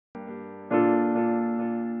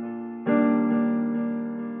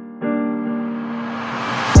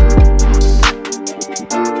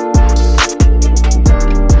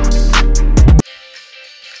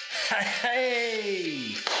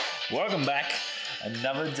Welcome back.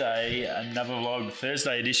 Another day, another vlog.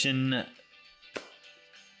 Thursday edition.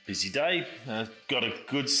 Busy day. Got a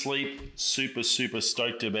good sleep. Super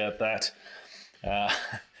stoked about that. I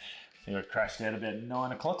think I crashed out about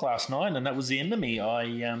 9 o'clock last night, and that was the end of me.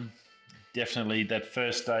 I definitely, that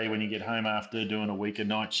first day when you get home after doing a week of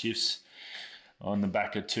night shifts on the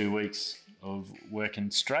back of 2 weeks of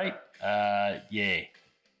working straight,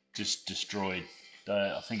 just destroyed.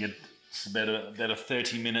 I think it's about a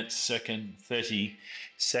 30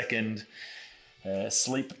 second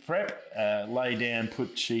sleep prep. Lay down,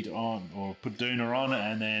 put sheet on or put doona on,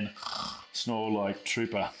 and then snore like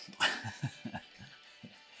trooper.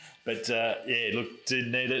 But look,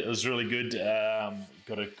 didn't need it. It was really good.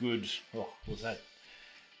 Got a good. What was that?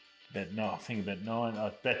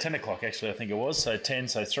 About 10 o'clock actually. I think it was. So 10.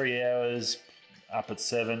 So 3 hours. Up at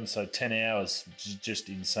 7. So 10 hours. Just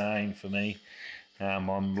insane for me.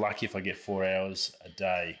 I'm lucky if I get 4 hours a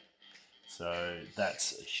day. So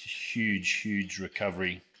that's a huge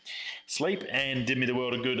recovery. Sleep, and did me the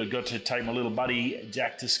world of good. I got to take my little buddy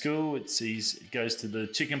Jack to school. He goes to the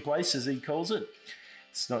chicken place, as he calls it.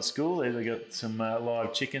 It's not school. They got some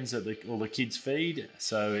live chickens that all the kids feed.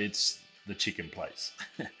 So it's the chicken place.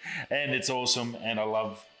 And it's awesome. And I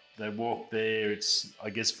love the walk there. It's,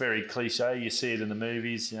 I guess, very cliche. You see it in the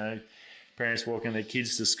movies, parents walking their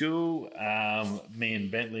kids to school. Me and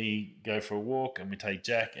Bentley go for a walk, and we take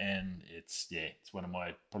Jack, and it's one of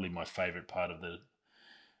probably my favourite part of the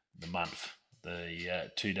month. The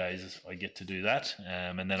 2 days I get to do that,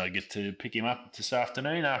 and then I get to pick him up this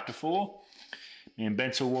afternoon after 4. Me and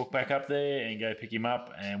Bence will walk back up there and go pick him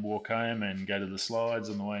up and walk home and go to the slides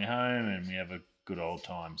on the way home, and we have a good old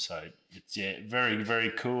time. So it's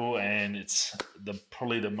very cool, and it's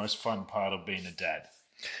probably the most fun part of being a dad.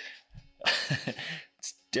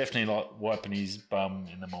 It's definitely like wiping his bum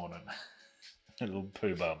in the morning, a little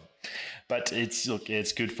poo bum. But it's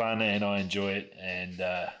good fun, and I enjoy it. And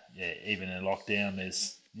even in lockdown,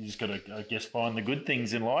 you just got to, I guess, find the good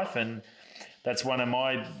things in life, and that's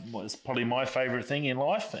it's probably my favourite thing in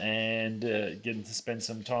life. And getting to spend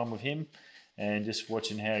some time with him, and just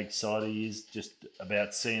watching how excited he is just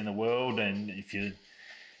about seeing the world. And if you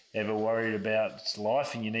ever worried about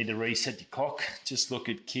life and you need to reset your clock, just look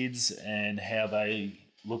at kids and how they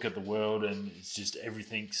look at the world, and it's just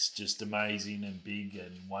everything's just amazing and big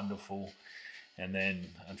and wonderful. And then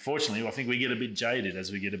unfortunately I think we get a bit jaded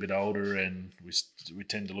as we get a bit older, and we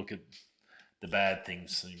tend to look at the bad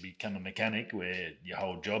things. So you become a mechanic where your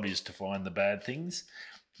whole job is to find the bad things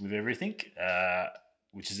with everything,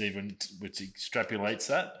 which extrapolates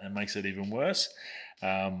that and makes it even worse.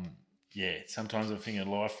 Sometimes I think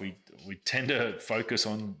in life we tend to focus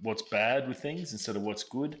on what's bad with things instead of what's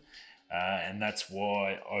good, and that's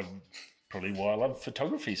why I love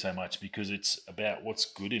photography so much, because it's about what's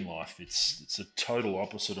good in life. It's a total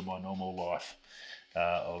opposite of my normal life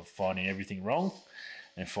of finding everything wrong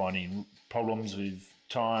and finding problems with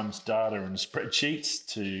times, data, and spreadsheets.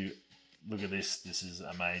 To look at this is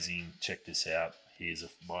amazing. Check this out. Here's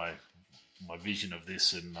my vision of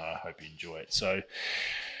this, and I hope you enjoy it. So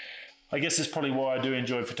I guess that's probably why I do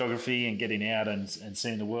enjoy photography and getting out and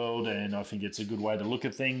seeing the world. And I think it's a good way to look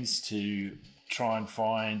at things, to try and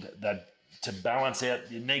find that, to balance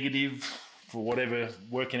out your negative for whatever,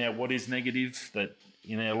 working out what is negative that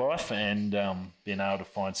in our life, and being able to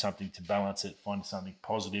find something to balance it, find something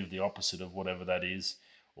positive, the opposite of whatever that is,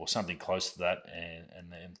 or something close to that,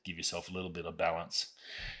 and then give yourself a little bit of balance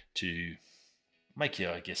to make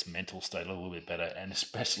your, I guess, mental state a little bit better, and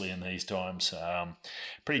especially in these times.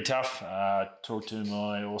 Pretty tough. Talked to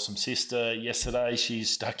my awesome sister yesterday. She's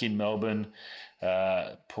stuck in Melbourne.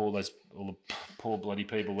 All the poor bloody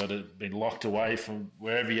people that have been locked away from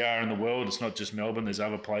wherever you are in the world. It's not just Melbourne. There's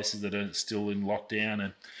other places that are still in lockdown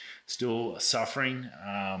and still suffering.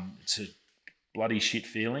 It's a bloody shit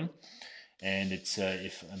feeling. And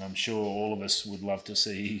and I'm sure all of us would love to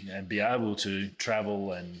see and be able to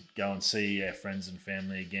travel and go and see our friends and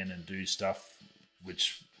family again, and do stuff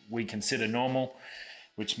which we consider normal,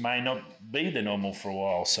 which may not be the normal for a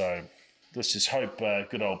while. So let's just hope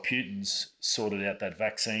good old Putin's sorted out that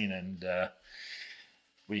vaccine, and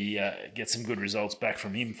we get some good results back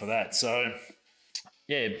from him for that. So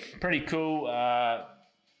pretty cool.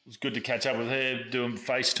 It was good to catch up with her, doing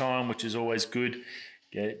FaceTime, which is always good.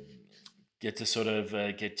 Get to sort of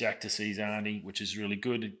get Jack to see his auntie, which is really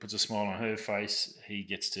good. It puts a smile on her face. He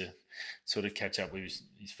gets to sort of catch up with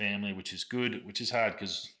his family, which is good, which is hard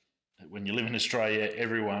because when you live in Australia,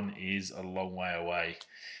 everyone is a long way away.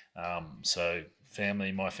 So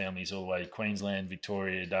family, my family's all the way Queensland,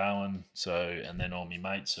 Victoria, Darwin. So, and then all my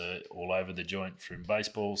mates are all over the joint from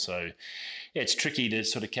baseball. So, yeah, it's tricky to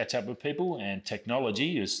sort of catch up with people. And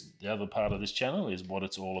technology is the other part of this channel, is what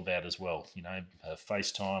it's all about as well. You know,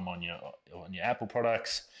 FaceTime on your Apple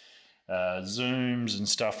products, Zooms and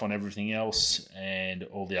stuff on everything else, and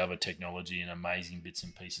all the other technology and amazing bits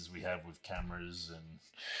and pieces we have with cameras and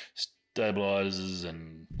stabilizers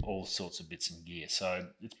and all sorts of bits and gear. So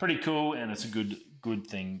it's pretty cool, and it's a good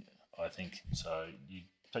thing, I think. So you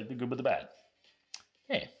take the good with the bad.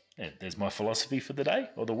 Yeah, there's my philosophy for the day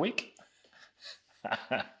or the week.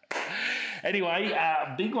 Anyway,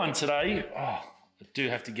 big one today. Oh, I do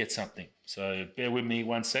have to get something. So bear with me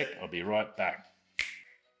one sec. I'll be right back.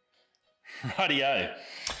 Rightio.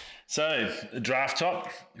 So the draft top,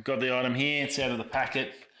 I've got the item here. It's out of the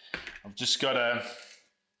packet. I've just got a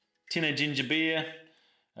tin of ginger beer,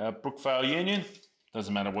 Brookvale Union.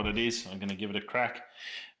 Doesn't matter what it is. I'm going to give it a crack.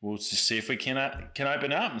 We'll just see if we can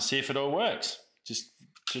open it up and see if it all works. Just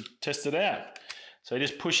to test it out. So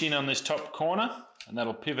just push in on this top corner, and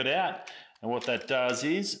that'll pivot out. And what that does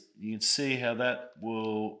is you can see how that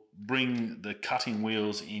will bring the cutting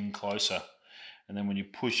wheels in closer. And then when you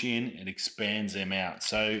push in, it expands them out.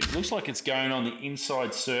 So it looks like it's going on the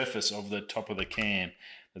inside surface of the top of the can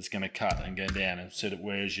that's going to cut and go down. And so that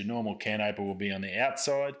whereas your normal can opener will be on the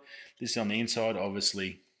outside, this is on the inside.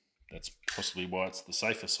 Obviously, that's possibly why it's the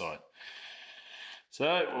safer side.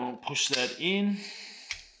 So we'll push that in.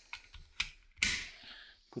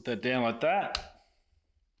 Put that down like that.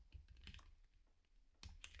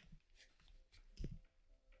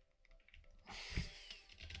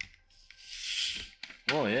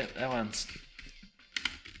 Oh yeah, that one's...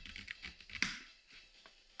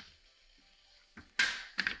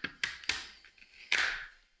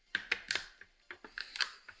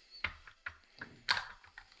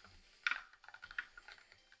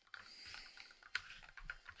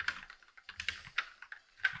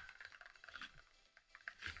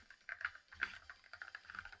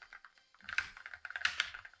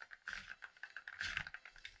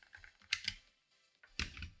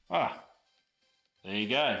 Ah, there you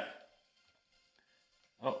go.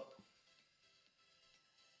 Oh,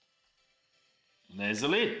 and there's the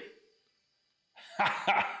lid.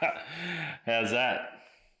 How's that?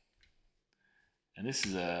 And this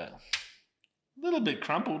is a little bit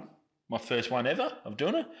crumpled. My first one ever of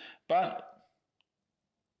doing it, but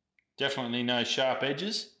definitely no sharp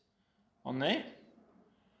edges on there.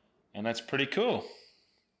 And that's pretty cool.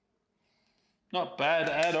 Not bad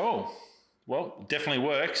at all. Well, definitely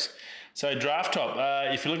works. So draft top,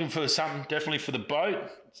 if you're looking for something definitely for the boat,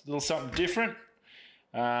 it's a little something different.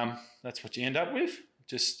 That's what you end up with.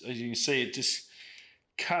 Just as you can see, it just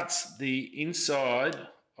cuts the inside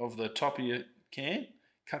of the top of your can,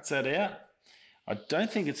 cuts that out. I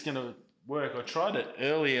don't think it's going to work. I tried it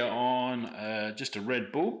earlier on just a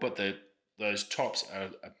Red Bull, but those tops are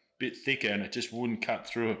a bit thicker and it just wouldn't cut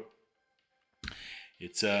through it.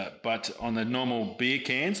 It's but on the normal beer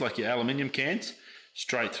cans, like your aluminium cans,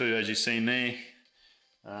 straight through as you've seen there.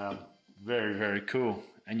 Very, very cool.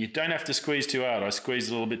 And you don't have to squeeze too hard. I squeezed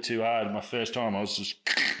a little bit too hard my first time. I was just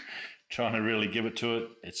trying to really give it to it.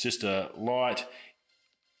 It's just a light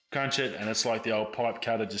crunch it, and it's like the old pipe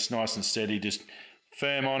cutter, just nice and steady, just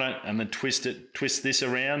firm on it, and then twist it. Twist this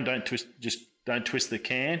around. Don't twist the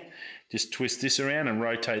can. Just twist this around and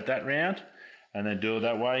rotate that round, and then do it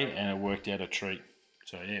that way, and it worked out a treat.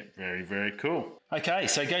 So yeah, very, very cool. Okay,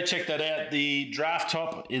 so go check that out. The draft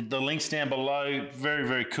top, the link's down below. Very,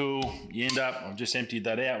 very cool. You end up, I've just emptied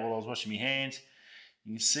that out while I was washing my hands.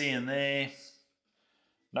 You can see in there,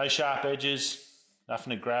 no sharp edges, nothing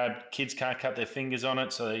to grab. Kids can't cut their fingers on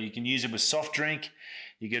it, so you can use it with soft drink.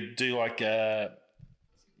 You could do like your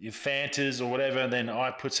Fantas or whatever, and then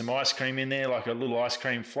I put some ice cream in there, like a little ice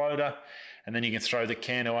cream floater, and then you can throw the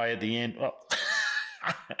can away at the end. Oh.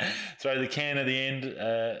 Throw the can at the end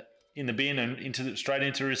in the bin and straight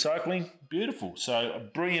into recycling. Beautiful. So a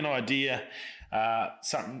brilliant idea,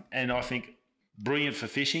 something, and I think brilliant for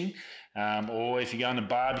fishing, or if you're going to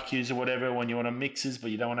barbecues or whatever when you want to mixes, but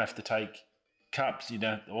you don't want to have to take cups,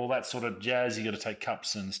 all that sort of jazz. You got to take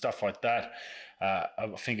cups and stuff like that. I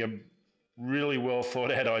think a really well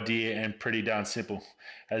thought out idea and pretty darn simple.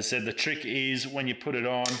 As I said, the trick is when you put it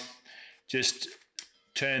on, just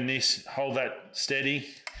turn this, hold that steady,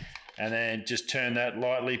 and then just turn that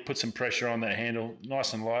lightly, put some pressure on that handle,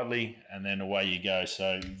 nice and lightly, and then away you go.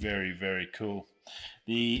 So very, very cool.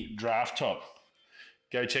 The draft top.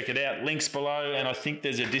 Go check it out. Links below, and I think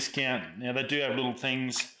there's a discount. Now, they do have little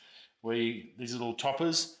things where these little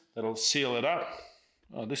toppers that'll seal it up.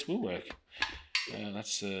 Oh, this will work.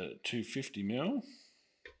 That's 250 mil.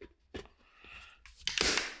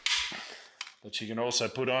 That you can also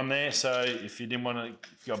put on there. So if you didn't want to,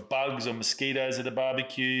 if you got bugs or mosquitoes at a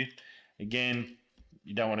barbecue, again,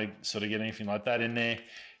 you don't want to sort of get anything like that in there.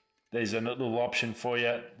 There's a little option for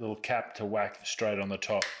you, little cap to whack straight on the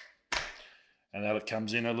top. And that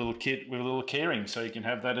comes in a little kit with a little keyring, so you can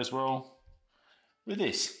have that as well with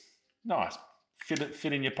this. Nice.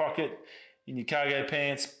 Fit in your pocket, in your cargo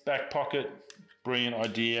pants, back pocket. Brilliant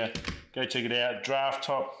idea. Go check it out. Draft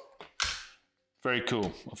top. Very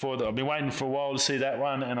cool. I've been waiting for a while to see that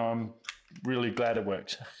one, and I'm really glad it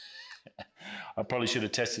works. I probably should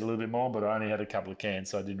have tested a little bit more, but I only had a couple of cans,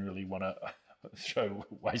 so I didn't really want to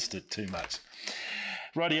waste it too much.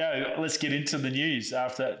 Rightio, let's get into the news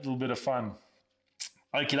after that little bit of fun.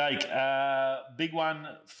 Okie doke. Big one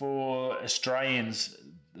for Australians.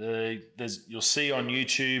 You'll see on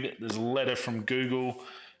YouTube, there's a letter from Google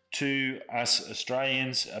to us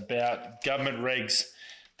Australians about government regs.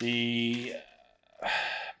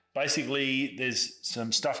 Basically, there's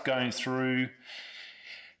some stuff going through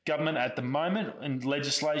government at the moment and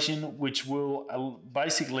legislation which will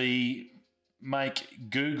basically make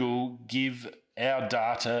Google give our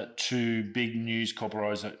data to big news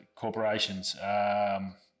corporations.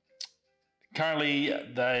 Currently,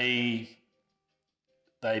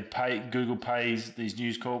 Google pays these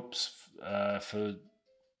news corps for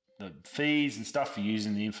the fees and stuff for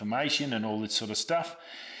using the information and all this sort of stuff.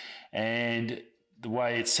 And the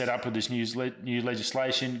way it's set up with this new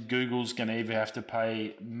legislation, Google's going to either have to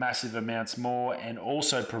pay massive amounts more and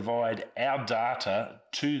also provide our data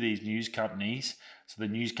to these news companies so the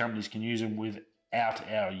news companies can use them without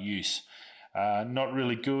our use. Not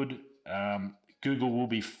really good. Google will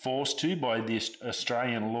be forced to, by the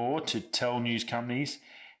Australian law, to tell news companies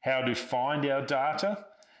how to find our data.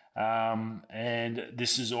 And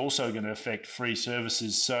this is also going to affect free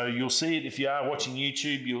services. So you'll see it if you are watching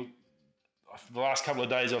YouTube. The last couple of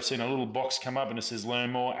days I've seen a little box come up and it says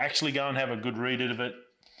learn more. Actually go and have a good read of it.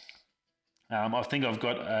 I think I've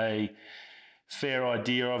got a fair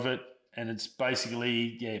idea of it, and it's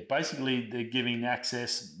basically they're giving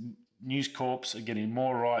access. News corps are getting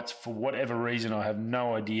more rights for whatever reason. I have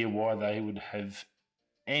no idea why they would have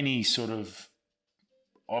any sort of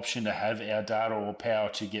option to have our data or power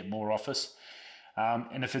to get more off us.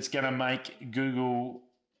 And if it's going to make Google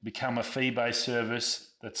become a fee-based service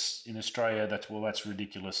that's in Australia, that's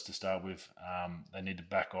ridiculous to start with. They need to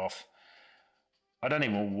back off. I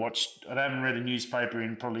haven't read a newspaper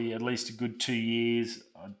in probably at least a good 2 years.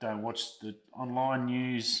 I don't watch the online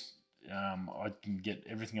news. I can get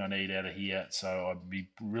everything I need out of here, so I'd be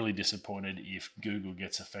really disappointed if Google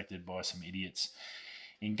gets affected by some idiots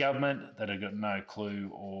in government that have got no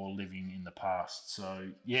clue or living in the past. So,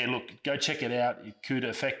 yeah, look, go check it out. It could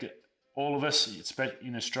affect all of us, especially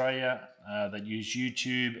in Australia, that use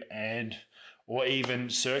YouTube or even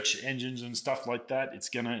search engines and stuff like that. It's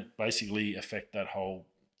going to basically affect that whole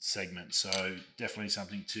segment. So definitely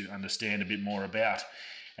something to understand a bit more about.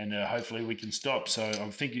 And hopefully we can stop. So I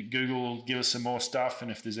think Google will give us some more stuff.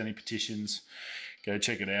 And if there's any petitions, go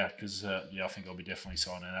check it out. Because, I think I'll be definitely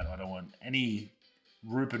signing that. I don't want any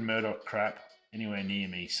Rupert Murdoch crap anywhere near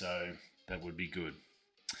me. So that would be good.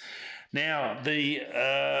 Now, the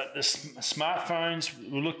smartphones,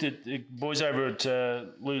 we looked at, the boys over at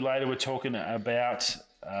Lou Later were talking about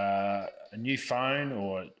a new phone,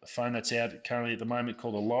 or a phone that's out currently at the moment,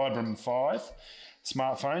 called a Librem 5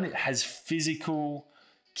 smartphone. It has physical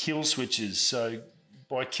kill switches. So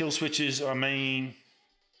by kill switches, I mean,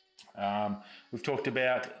 we've talked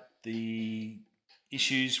about the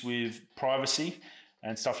issues with privacy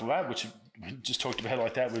and stuff like that, which we just talked about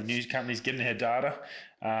like that with news companies getting their data.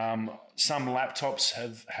 Some laptops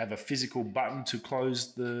have a physical button to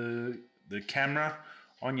close the camera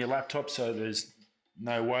on your laptop, so there's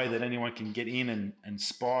no way that anyone can get in and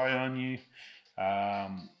spy on you.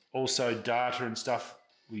 Also data and stuff,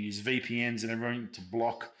 we use VPNs and everything to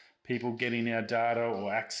block people getting our data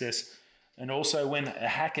or access. And also when a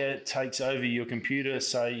hacker takes over your computer,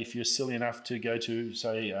 say if you're silly enough to go to,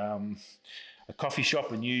 say, a coffee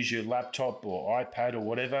shop and use your laptop or iPad or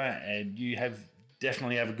whatever, and you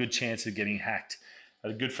definitely have a good chance of getting hacked. I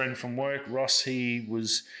had a good friend from work, Ross, he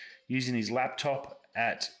was using his laptop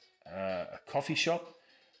at a coffee shop,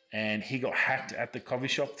 and he got hacked at the coffee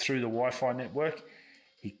shop through the Wi-Fi network.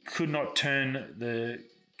 He could not turn the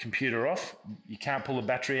computer off. You can't pull a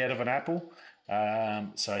battery out of an Apple.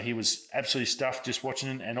 So he was absolutely stuffed just watching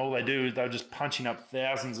it, and all they do is they're just punching up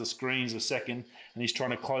thousands of screens a second, and he's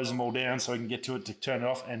trying to close them all down so he can get to it to turn it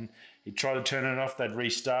off. And he'd try to turn it off, they'd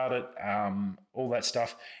restart it, all that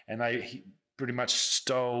stuff. And pretty much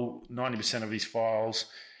stole 90% of his files.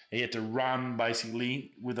 He had to run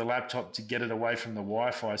basically with a laptop to get it away from the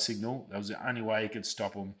Wi-Fi signal. That was the only way he could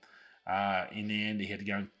stop him. In the end, he had to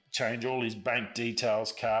go and change all his bank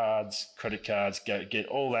details, cards, credit cards, get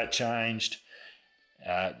all that changed.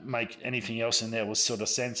 Make anything else in there was sort of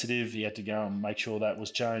sensitive. He had to go and make sure that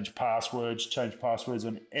was changed. Change passwords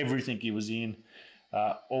on everything he was in,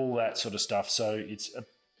 all that sort of stuff. So it's a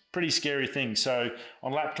pretty scary thing. So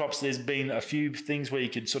on laptops, there's been a few things where you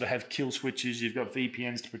could sort of have kill switches. You've got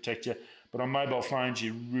VPNs to protect you. But on mobile phones,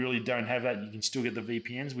 you really don't have that. You can still get the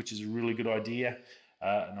VPNs, which is a really good idea.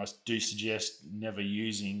 And I do suggest never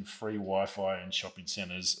using free Wi-Fi in shopping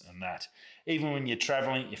centres and that. Even when you're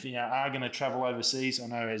travelling, if you are going to travel overseas, I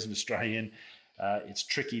know as an Australian, it's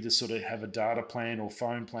tricky to sort of have a data plan or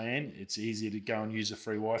phone plan. It's easier to go and use a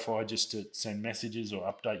free Wi-Fi just to send messages or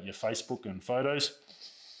update your Facebook and photos.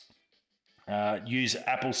 Use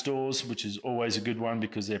Apple stores, which is always a good one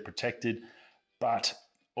because they're protected, but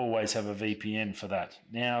always have a VPN for that.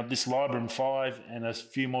 Now, this Librem 5 and a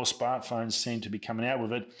few more smartphones seem to be coming out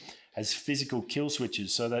with it, has physical kill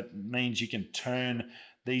switches. So that means you can turn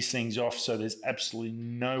these things off. So there's absolutely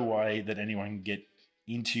no way that anyone can get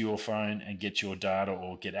into your phone and get your data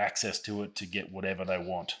or get access to it to get whatever they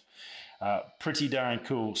want. Pretty darn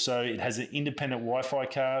cool. So it has an independent Wi-Fi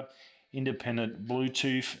card, independent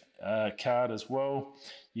Bluetooth card as well.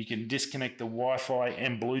 You can disconnect the Wi-Fi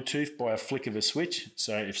and Bluetooth by a flick of a switch.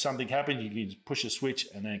 So if something happened, you can push a switch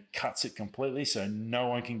and then it cuts it completely so no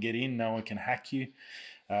one can get in, no one can hack you.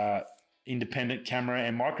 Independent camera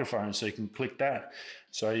and microphone, so you can click that.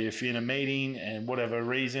 So if you're in a meeting and whatever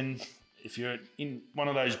reason, if you're in one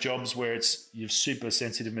of those jobs where you've super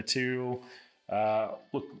sensitive material,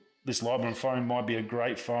 look, this Librem phone might be a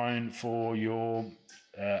great phone for your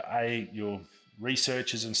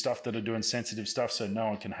researchers and stuff that are doing sensitive stuff, so no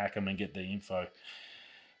one can hack them and get the info.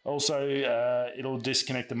 Also, it'll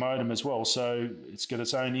disconnect the modem as well, so it's got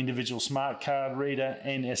its own individual smart card reader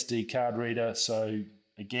and SD card reader, so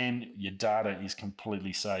again, your data is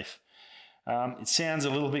completely safe. It sounds a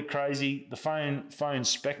little bit crazy. The phone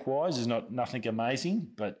spec-wise is nothing amazing,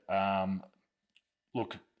 but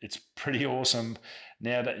look, it's pretty awesome.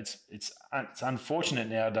 Now that it's unfortunate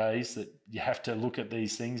nowadays that you have to look at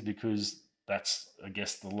these things because that's, I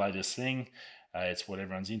guess, the latest thing. It's what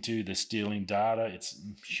everyone's into. They're stealing data. It's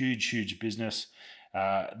huge business.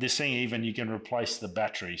 This thing, even you can replace the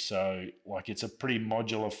battery. So like it's a pretty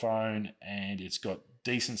modular phone and it's got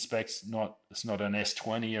decent specs. It's not an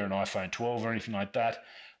S20 or an iPhone 12 or anything like that,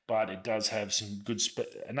 but it does have some good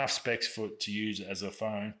enough specs for it to use as a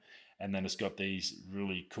phone. And then it's got these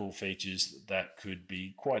really cool features that could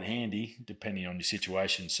be quite handy depending on your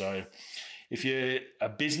situation. So if you're a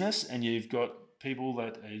business and you've got people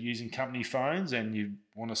that are using company phones and you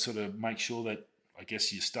want to sort of make sure that, I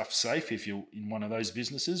guess, your stuff's safe if you're in one of those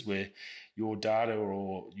businesses where your data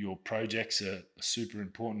or your projects are super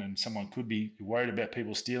important and someone could be worried about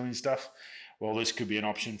people stealing stuff, well, this could be an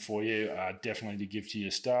option for you, definitely to give to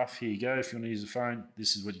your staff. Here you go. If you want to use a phone,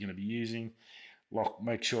 this is what you're going to be using.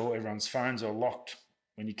 Make sure everyone's phones are locked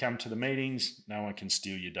when you come to the meetings. No one can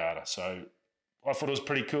steal your data. So I thought it was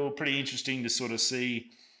pretty cool, pretty interesting to sort of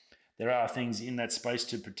see there are things in that space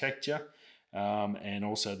to protect you, and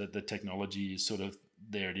also that the technology is sort of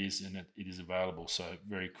there. It is, and it is available. So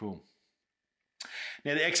very cool.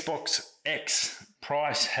 Now the Xbox X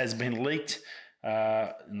price has been leaked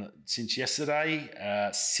since yesterday,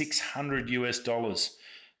 $600.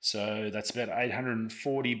 So that's about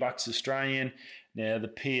 $840 Australian. Now the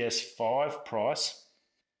PS5 price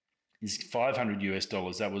is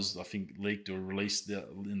 $500. That was, I think, leaked or released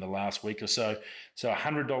in the last week or so. So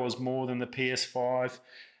 $100 more than the PS5.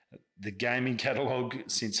 The gaming catalog,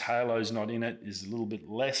 since Halo's not in it, is a little bit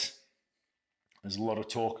less. There's a lot of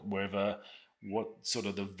talk whether what sort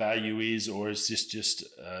of the value is, or is this just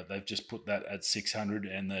they've just put that at 600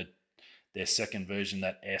 and their second version,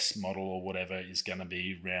 that S model or whatever, is going to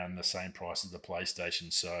be around the same price as the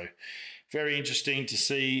PlayStation. So very interesting to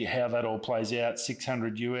see how that all plays out.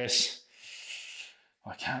 600 US.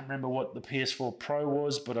 I can't remember what the PS4 Pro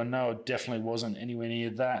was, but I know it definitely wasn't anywhere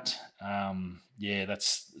near that. Yeah,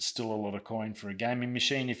 that's still a lot of coin for a gaming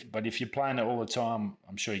machine. But if you're playing it all the time,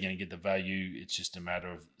 I'm sure you're going to get the value. It's just a matter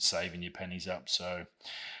of saving your pennies up. So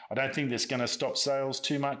I don't think that's going to stop sales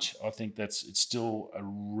too much. I think it's still a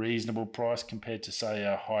reasonable price compared to, say,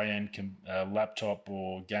 a high-end laptop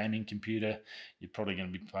or gaming computer. You're probably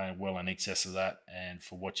going to be paying well in excess of that. And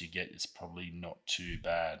for what you get, it's probably not too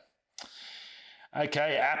bad.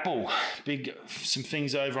 Okay, Apple. Some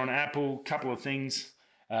things over on Apple. Couple of things.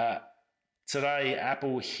 Today,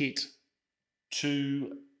 Apple hit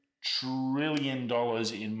 2 trillion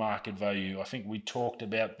in market value. I think we talked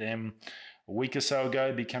about them a week or so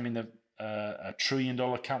ago becoming a $1 trillion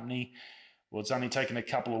company. Well, it's only taken a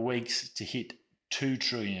couple of weeks to hit $2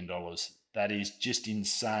 trillion. That is just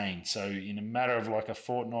insane. So in a matter of like a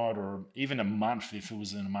fortnight or even a month, if it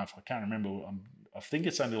was in a month, I can't remember. I think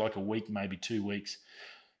it's only like a week, maybe 2 weeks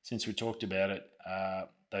since we talked about it.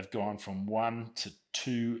 They've gone from $1 to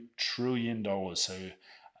 $2 trillion. So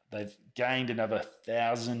they've gained another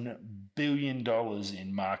 $1,000 billion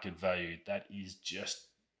in market value. That is just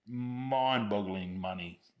mind-boggling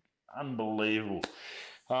money. Unbelievable.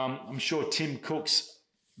 I'm sure Tim Cook's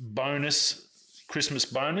Christmas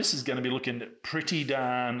bonus is going to be looking pretty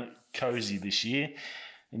darn cozy this year.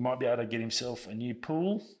 He might be able to get himself a new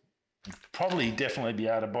pool. He'll probably definitely be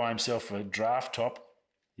able to buy himself a draft top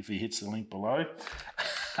if he hits the link below.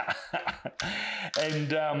 And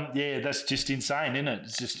that's just insane, isn't it?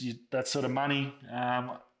 It's just that sort of money.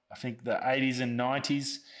 I think the 80s and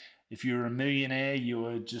 90s, if you were a millionaire, you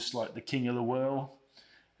were just like the king of the world.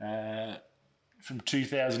 From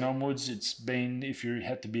 2000 onwards, it's been, if you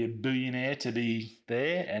had to be a billionaire to be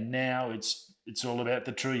there, and now it's all about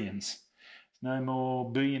the trillions. No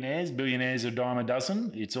more billionaires. Billionaires are a dime a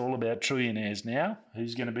dozen. It's all about trillionaires now. Who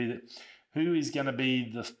is going to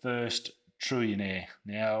be the first trillionaire?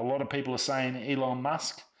 Now, a lot of people are saying Elon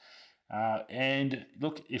Musk. And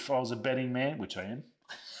look, if I was a betting man, which I am,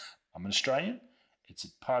 I'm an Australian. It's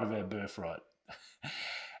a part of our birthright.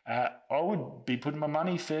 I would be putting my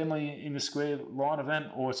money firmly in the square line of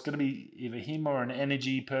that, or it's going to be either him or an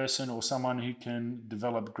energy person or someone who can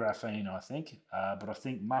develop graphene, I think. But I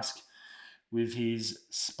think Musk, with his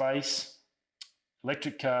space,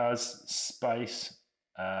 electric cars, space,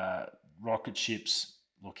 rocket ships,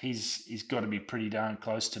 look, he's got to be pretty darn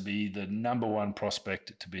close to be the number one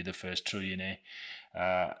prospect to be the first trillionaire.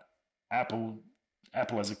 Apple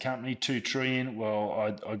as a company, $2 trillion.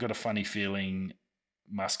 Well, I got a funny feeling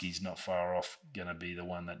Muskie's not far off going to be the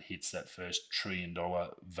one that hits that first $1 trillion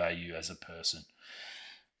value as a person.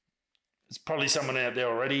 There's probably someone out there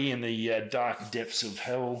already in the dark depths of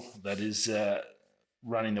hell that is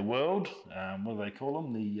running the world. What do they call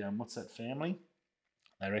them? What's that family?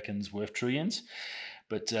 They reckon's worth trillions.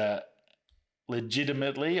 But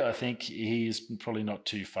legitimately, I think he is probably not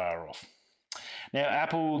too far off. Now,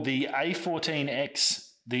 Apple, the A14X,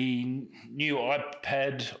 the new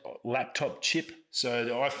iPad laptop chip. So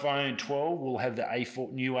the iPhone 12 will have the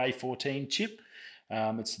new A14 chip.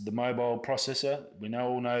 It's the mobile processor. We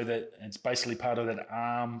all know that it's basically part of that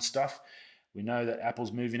ARM stuff. We know that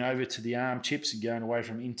Apple's moving over to the ARM chips and going away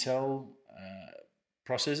from Intel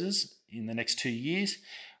processors in the next 2 years.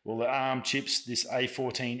 Well, the ARM chips, this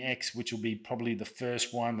A14X, which will be probably the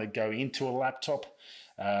first one that go into a laptop,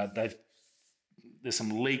 there's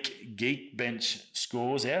some leak Geekbench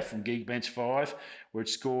scores out from Geekbench 5, where it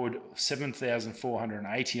scored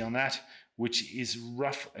 7,480 on that, which is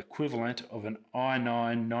rough equivalent of an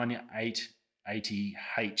i9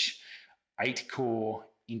 9880H 8-core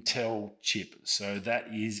Intel chip. So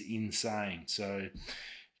that is insane. So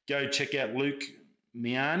go check out Luke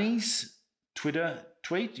Miani's Twitter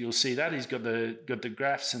tweet. You'll see that he's got the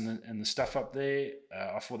graphs and the stuff up there.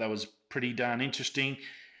 I thought that was pretty darn interesting.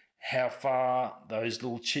 How far those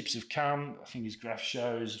little chips have come. I think his graph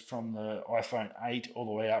shows from the iPhone 8 all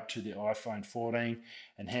the way up to the iPhone 14,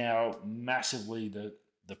 and how massively the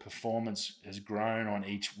performance has grown on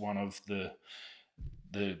each one of the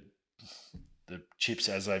chips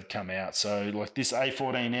as they've come out. So like this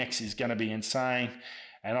A14X is going to be insane,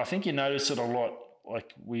 and I think you notice it a lot.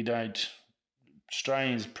 Like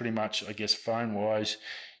Australians pretty much, I guess, phone-wise,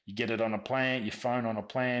 you get it on a plan, your phone on a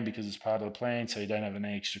plan because it's part of the plan, so you don't have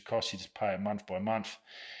any extra cost. You just pay it month by month.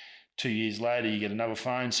 2 years later, you get another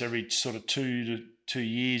phone. So every sort of 2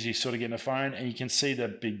 years, you sort of get a phone, and you can see the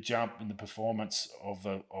big jump in the performance of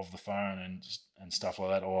the phone and stuff like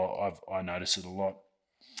that. Or I notice it a lot.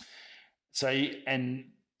 So, and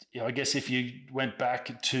I guess if you went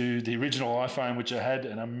back to the original iPhone, which I had,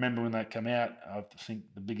 and I remember when that came out, I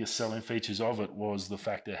think the biggest selling features of it was the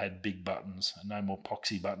fact that it had big buttons and no more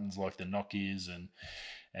poxy buttons like the Nokias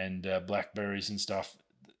and Blackberries and stuff.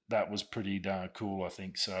 That was pretty darn cool, I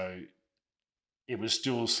think. So it was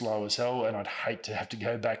still slow as hell, and I'd hate to have to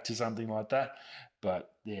go back to something like that.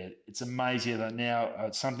 But yeah, it's amazing that now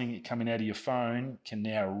something coming out of your phone can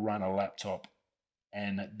now run a laptop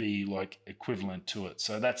and be like equivalent to it.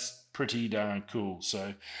 So that's pretty darn cool.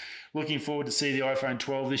 So looking forward to see the iPhone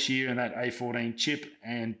 12 this year and that A14 chip,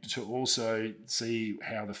 and to also see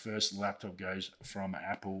how the first laptop goes from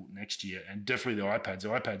Apple next year. And definitely the iPads. The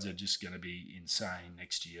iPads are just going to be insane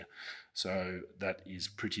next year. So that is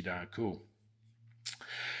pretty darn cool.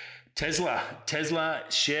 Tesla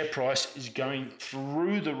share price is going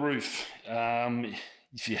through the roof.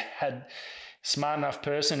 If you had smart enough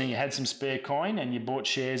person and you had some spare coin and you bought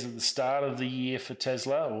shares at the start of the year for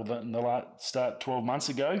Tesla or start 12 months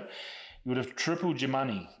ago, you would have tripled your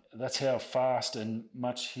money. That's how fast and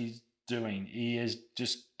much he's doing. He is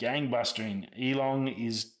just gangbustering. Elon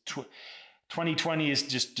is 2020 has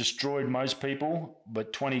just destroyed most people,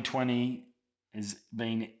 but 2020 has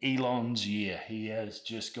been Elon's year. He has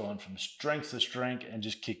just gone from strength to strength and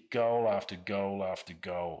just kicked goal after goal after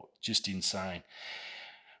goal. Just insane.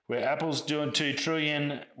 Where Apple's doing 2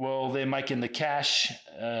 trillion, well, they're making the cash.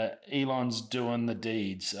 Elon's doing the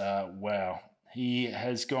deeds. Wow.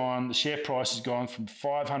 The share price has gone from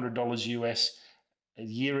 $500 US a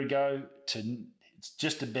year ago to it's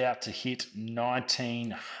just about to hit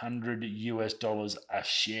 $1,900 US a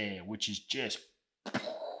share, which is just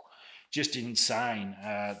insane.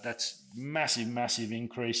 That's massive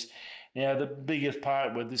increase. Now, the biggest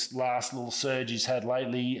part with this last little surge he's had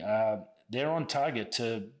lately, they're on target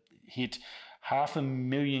to hit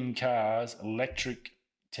 500,000 cars, electric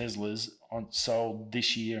Teslas, sold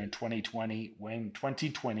this year in 2020, when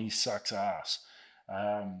 2020 sucks ass.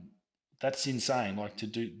 That's insane. Like,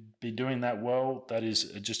 be doing that well, that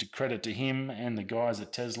is just a credit to him and the guys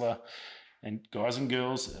at Tesla, and guys and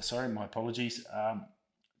girls. Sorry, my apologies.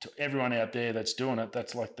 To everyone out there that's doing it,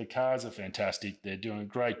 that's like, the cars are fantastic. They're doing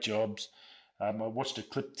great jobs. I watched a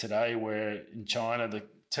clip today where in China, the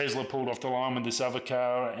Tesla pulled off the line with this other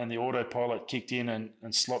car and the autopilot kicked in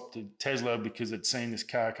and slopped the Tesla because it seen this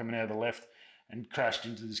car coming out of the left and crashed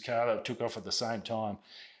into this car that took off at the same time.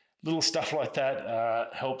 Little stuff like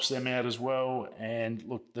that helps them out as well. And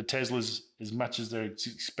look, the Teslas, as much as they're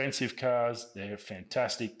expensive cars, they're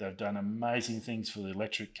fantastic. They've done amazing things for the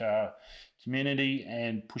electric car community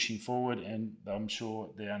and pushing forward, and I'm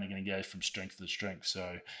sure they're only going to go from strength to strength.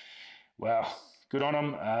 So, wow, good on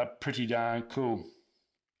them. Pretty darn cool.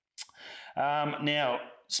 Now,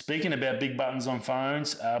 speaking about big buttons on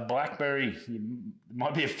phones, BlackBerry, there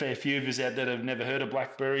might be a fair few of us out there that have never heard of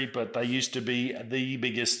BlackBerry, but they used to be the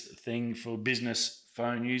biggest thing for business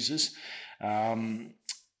phone users. It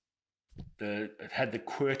had the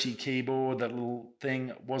QWERTY keyboard, that little thing.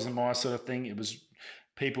 It wasn't my sort of thing. It was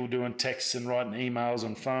people doing texts and writing emails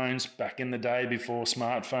on phones back in the day before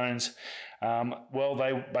smartphones. Well,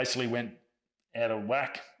 they basically went out of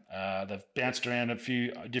whack. They've bounced around a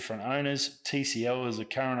few different owners. TCL is the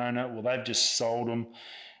current owner. Well, they've just sold them.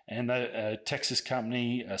 And a Texas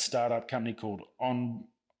company, a startup company called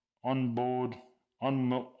Onward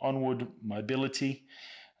Mobility,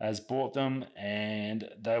 has bought them, and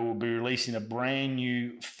they will be releasing a brand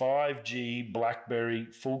new 5G BlackBerry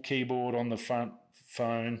full keyboard on the front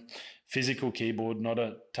phone, physical keyboard, not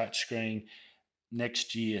a touch screen,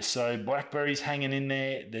 next year. So BlackBerry's hanging in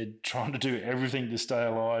there. They're trying to do everything to stay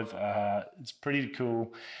alive. It's pretty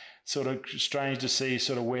cool. Sort of strange to see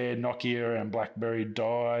sort of where Nokia and BlackBerry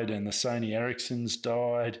died and the Sony Ericssons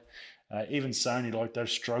died. Even Sony, like, they've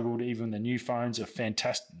struggled. Even the new phones are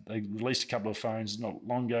fantastic. They released a couple of phones not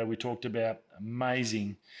long ago we talked about.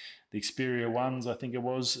 Amazing. The Xperia ones, I think it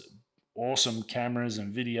was. Awesome cameras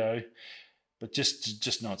and video, but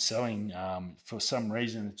just not selling. For some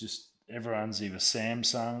reason, it's just everyone's either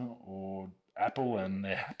Samsung or Apple, and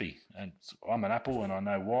they're happy. And I'm an Apple, and I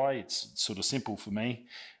know why. It's sort of simple for me.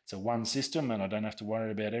 It's a one system, and I don't have to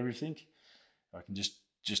worry about everything. I can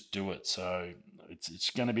just do it. So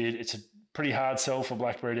it's a pretty hard sell for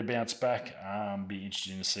BlackBerry to bounce back. Be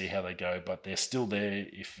interesting to see how they go, but they're still there.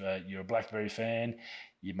 If you're a BlackBerry fan,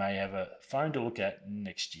 you may have a phone to look at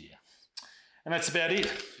next year. And that's about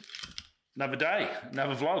it. Another day,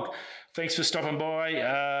 another vlog. Thanks for stopping by.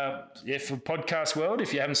 For Podcast World,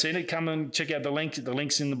 if you haven't seen it, come and check out the link. The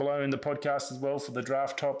link's below in the podcast as well for the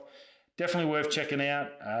draft top. Definitely worth checking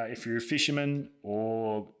out if you're a fisherman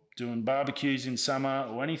or doing barbecues in summer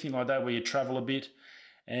or anything like that where you travel a bit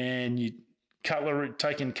and you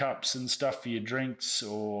taking cups and stuff for your drinks,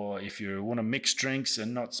 or if you want to mix drinks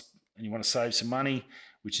and you want to save some money,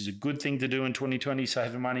 which is a good thing to do in 2020,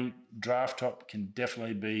 saving money. Draft top can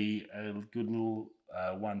definitely be a good little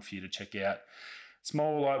one for you to check out.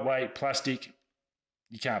 Small, lightweight, plastic.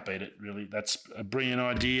 You can't beat it, really. That's a brilliant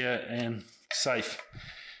idea and safe.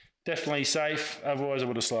 Definitely safe. Otherwise, I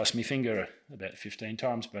would have sliced my finger about 15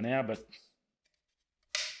 times by now, but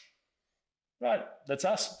right, that's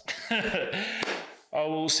us. I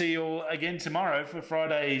will see you all again tomorrow for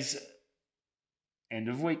Friday's end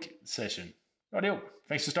of week session. Rightio.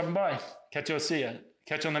 Thanks for stopping by. Catch you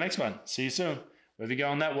on the next one. See you soon. Whether you're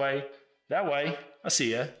going that way, I'll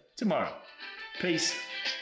see you tomorrow. Peace.